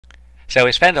So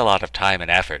we spend a lot of time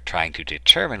and effort trying to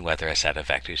determine whether a set of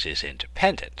vectors is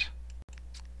independent.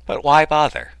 But why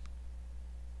bother?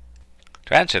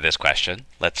 To answer this question,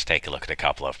 let's take a look at a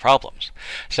couple of problems.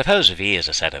 Suppose V is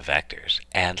a set of vectors,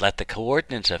 and let the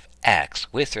coordinates of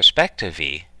x with respect to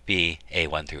V be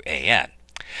a1 through an.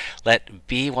 Let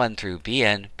b1 through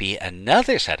bn be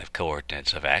another set of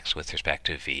coordinates of x with respect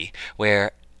to V,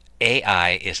 where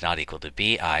ai is not equal to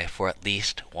bi for at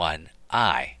least one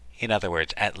I. In other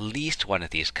words, at least one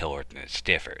of these coordinates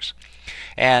differs.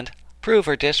 And prove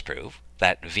or disprove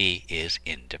that V is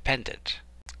independent.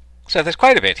 So there's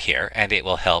quite a bit here, and it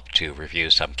will help to review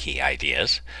some key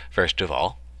ideas. First of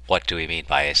all, what do we mean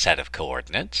by a set of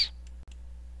coordinates?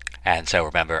 And so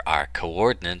remember, our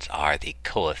coordinates are the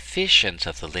coefficients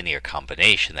of the linear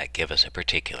combination that give us a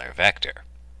particular vector.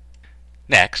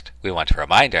 Next, we want to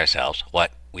remind ourselves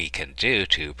what we can do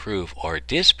to prove or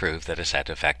disprove that a set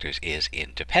of vectors is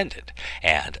independent.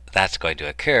 And that's going to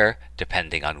occur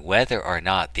depending on whether or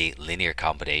not the linear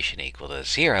combination equal to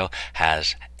 0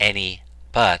 has any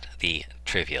but the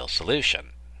trivial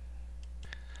solution.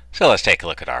 So let's take a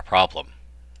look at our problem.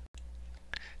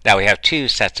 Now we have two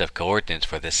sets of coordinates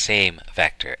for the same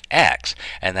vector x,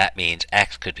 and that means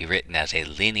x could be written as a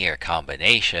linear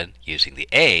combination using the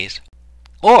a's,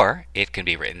 or it can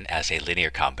be written as a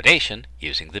linear combination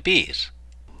using the b's.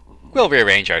 We'll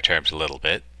rearrange our terms a little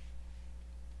bit.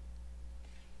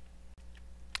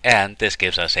 And this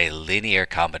gives us a linear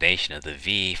combination of the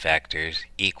v vectors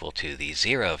equal to the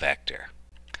 0 vector.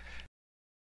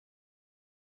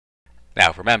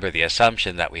 Now remember, the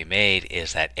assumption that we made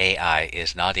is that ai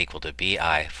is not equal to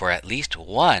bi for at least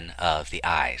one of the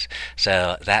i's.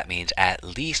 So that means at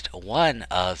least one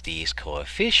of these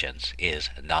coefficients is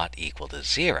not equal to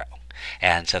 0.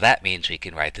 And so that means we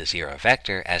can write the 0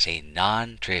 vector as a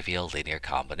non-trivial linear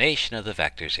combination of the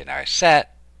vectors in our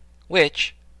set,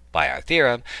 which, by our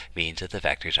theorem, means that the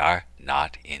vectors are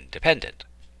not independent.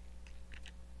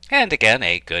 And again,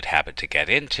 a good habit to get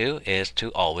into is to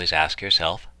always ask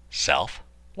yourself,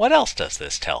 what else does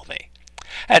this tell me?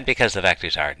 And because the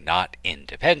vectors are not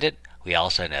independent, we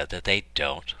also know that they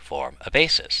don't form a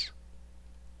basis.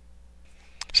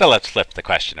 So let's flip the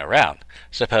question around.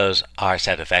 Suppose our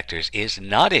set of vectors is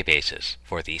not a basis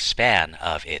for the span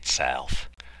of itself.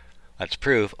 Let's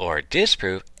prove or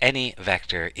disprove any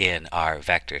vector in our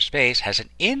vector space has an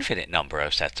infinite number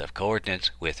of sets of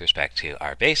coordinates with respect to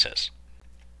our basis.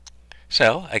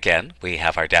 So again, we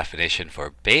have our definition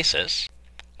for basis,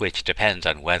 which depends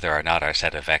on whether or not our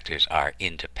set of vectors are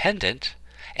independent,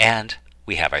 and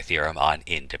we have our theorem on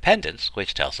independence,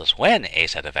 which tells us when a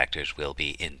set of vectors will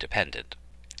be independent.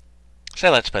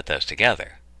 So let's put those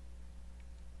together.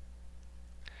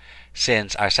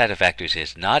 Since our set of vectors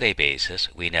is not a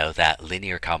basis, we know that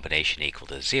linear combination equal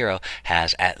to 0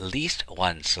 has at least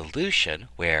one solution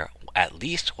where at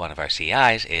least one of our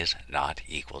CI's is not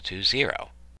equal to 0.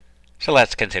 So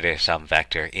let's consider some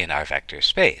vector in our vector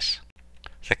space.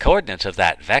 The coordinates of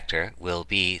that vector will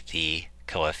be the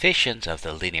coefficients of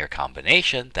the linear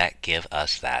combination that give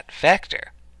us that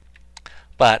vector.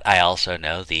 But I also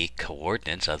know the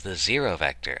coordinates of the 0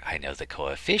 vector. I know the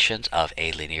coefficients of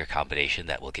a linear combination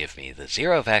that will give me the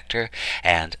 0 vector,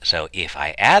 and so if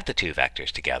I add the two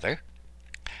vectors together,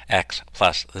 x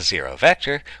plus the 0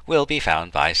 vector will be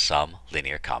found by some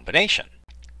linear combination.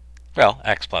 Well,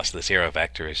 x plus the 0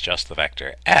 vector is just the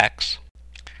vector x,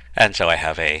 and so I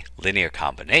have a linear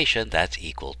combination that's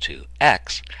equal to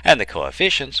x, and the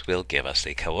coefficients will give us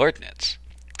the coordinates.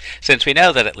 Since we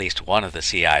know that at least one of the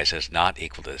CI's is not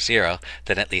equal to 0,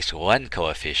 then at least one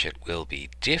coefficient will be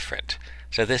different.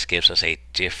 So this gives us a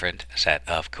different set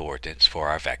of coordinates for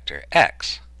our vector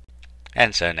x.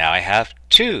 And so now I have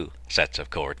two sets of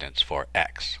coordinates for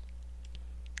x.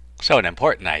 So an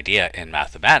important idea in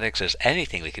mathematics is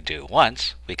anything we can do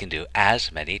once, we can do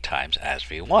as many times as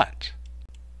we want.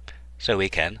 So we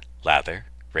can lather,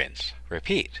 rinse,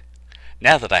 repeat.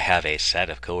 Now that I have a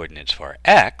set of coordinates for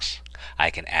x,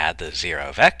 I can add the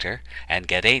 0 vector and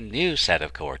get a new set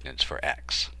of coordinates for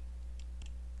x.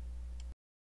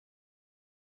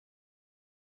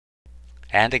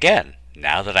 And again,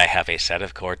 now that I have a set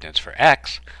of coordinates for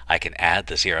x, I can add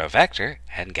the 0 vector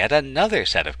and get another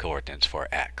set of coordinates for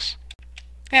x.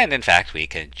 And in fact, we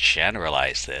can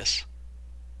generalize this.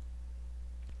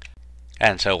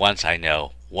 And so once I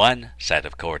know one set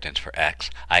of coordinates for x,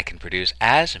 I can produce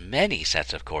as many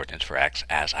sets of coordinates for x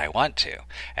as I want to.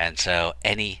 And so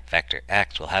any vector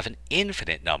x will have an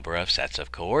infinite number of sets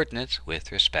of coordinates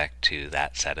with respect to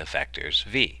that set of vectors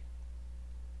v.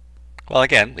 Well,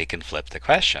 again, we can flip the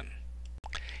question.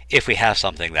 If we have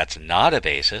something that's not a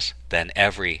basis, then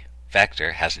every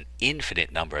vector has an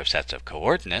infinite number of sets of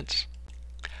coordinates.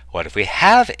 What if we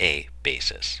have a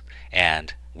basis,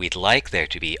 and we'd like there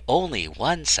to be only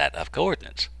one set of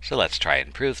coordinates? So let's try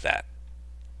and prove that.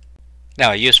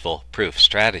 Now, a useful proof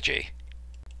strategy.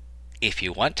 If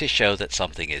you want to show that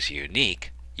something is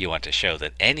unique, you want to show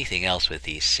that anything else with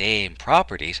these same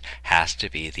properties has to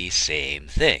be the same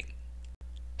thing.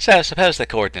 So suppose the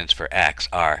coordinates for x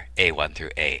are a1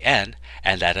 through an,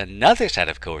 and that another set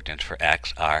of coordinates for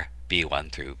x are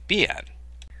b1 through bn.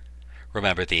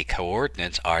 Remember, the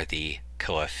coordinates are the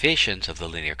coefficients of the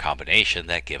linear combination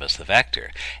that give us the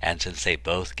vector, and since they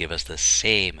both give us the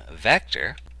same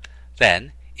vector,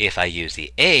 then if I use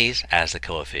the a's as the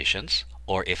coefficients,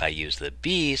 or if I use the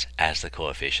b's as the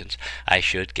coefficients, I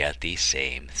should get the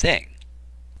same thing.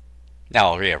 Now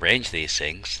I'll rearrange these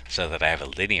things so that I have a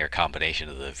linear combination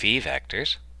of the v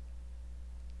vectors.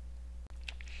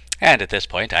 And at this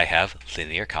point I have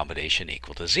linear combination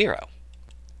equal to 0.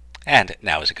 And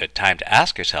now is a good time to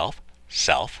ask yourself,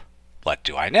 what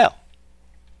do I know?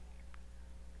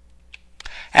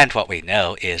 And what we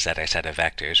know is that our set of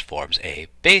vectors forms a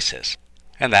basis.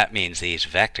 And that means these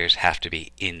vectors have to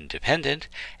be independent,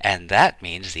 and that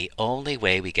means the only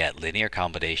way we get linear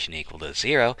combination equal to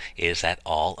 0 is that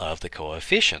all of the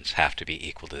coefficients have to be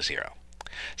equal to 0.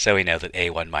 So we know that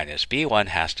a1 minus b1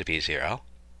 has to be 0,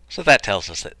 so that tells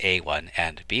us that a1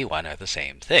 and b1 are the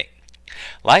same thing.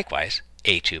 Likewise,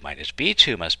 a2 minus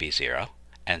b2 must be 0,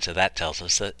 and so that tells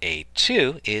us that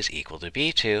a2 is equal to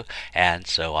b2, and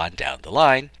so on down the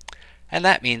line. And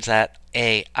that means that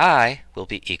ai will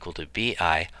be equal to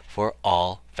bi for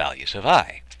all values of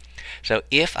I. So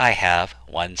if I have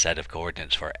one set of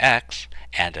coordinates for x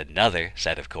and another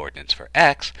set of coordinates for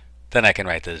x, then I can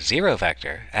write the 0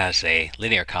 vector as a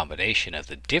linear combination of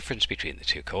the difference between the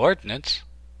two coordinates.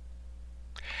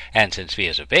 And since v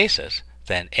is a basis,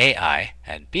 then ai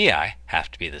and bi have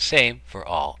to be the same for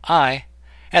all I,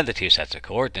 and the two sets of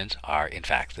coordinates are in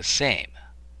fact the same.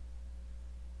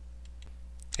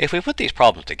 If we put these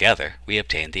problems together, we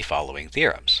obtain the following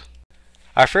theorems.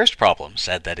 Our first problem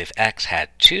said that if x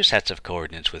had two sets of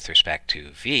coordinates with respect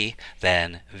to v,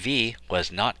 then v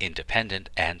was not independent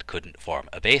and couldn't form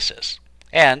a basis.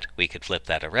 And we could flip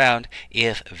that around.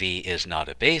 If v is not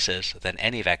a basis, then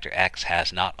any vector x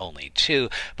has not only two,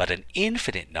 but an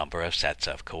infinite number of sets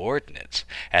of coordinates.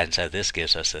 And so this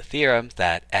gives us the theorem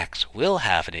that x will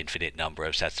have an infinite number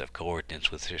of sets of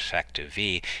coordinates with respect to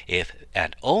v if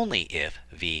and only if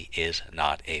v is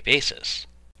not a basis.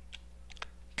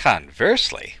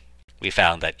 Conversely, we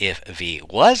found that if v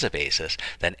was a basis,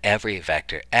 then every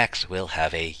vector x will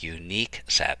have a unique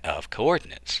set of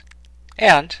coordinates.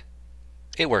 And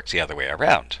it works the other way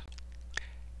around.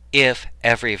 If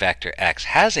every vector x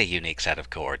has a unique set of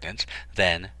coordinates,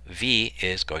 then v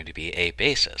is going to be a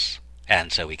basis.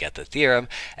 And so we get the theorem,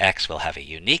 x will have a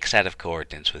unique set of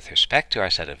coordinates with respect to our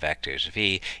set of vectors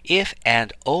v if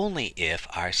and only if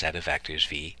our set of vectors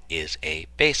v is a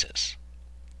basis.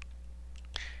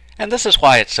 And this is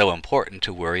why it's so important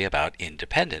to worry about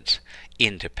independence.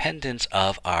 Independence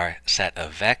of our set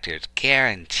of vectors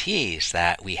guarantees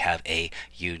that we have a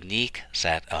unique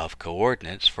set of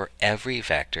coordinates for every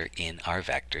vector in our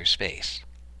vector space.